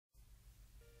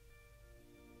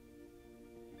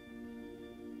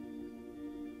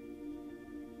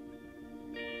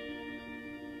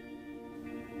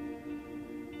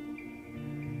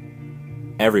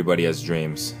Everybody has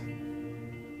dreams.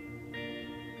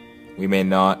 We may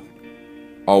not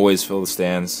always fill the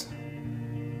stands,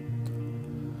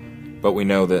 but we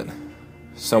know that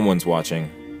someone's watching,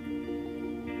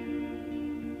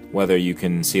 whether you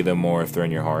can see them or if they're in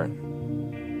your heart.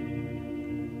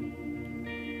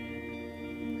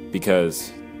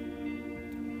 Because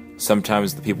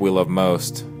sometimes the people we love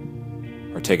most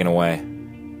are taken away.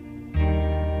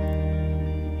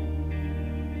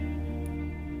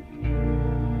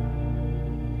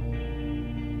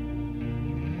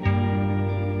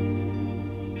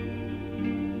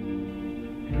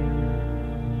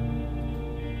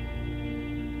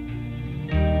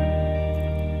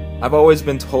 I've always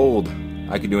been told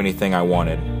I could do anything I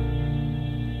wanted.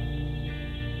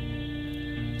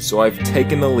 So I've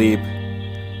taken the leap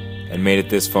and made it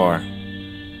this far.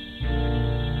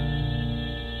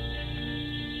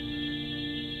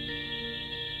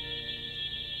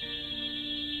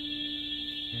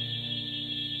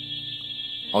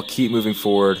 I'll keep moving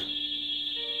forward,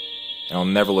 and I'll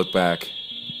never look back,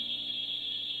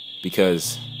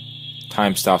 because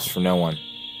time stops for no one.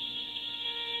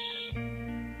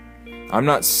 I'm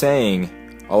not saying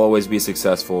I'll always be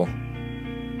successful,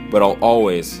 but I'll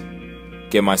always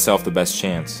give myself the best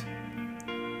chance.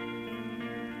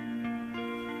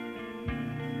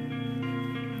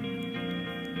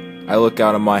 I look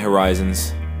out on my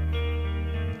horizons,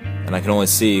 and I can only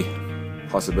see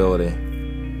possibility.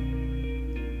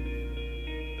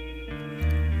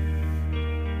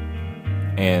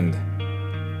 And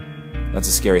that's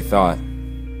a scary thought,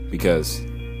 because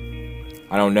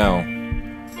I don't know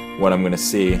what I'm going to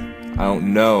see, I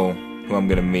don't know who I'm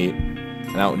going to meet,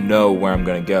 and I don't know where I'm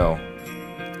going to go.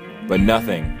 But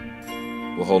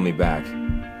nothing will hold me back.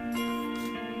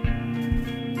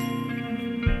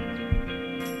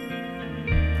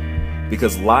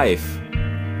 Because life,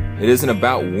 it isn't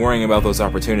about worrying about those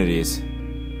opportunities.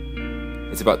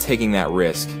 It's about taking that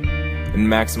risk and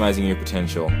maximizing your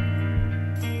potential.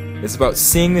 It's about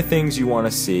seeing the things you want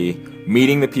to see,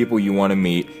 meeting the people you want to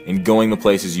meet, and going the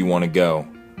places you want to go.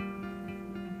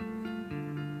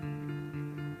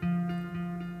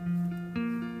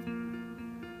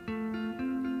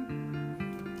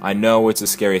 I know it's a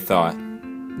scary thought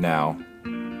now,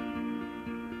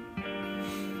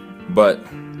 but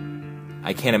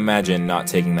I can't imagine not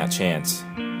taking that chance.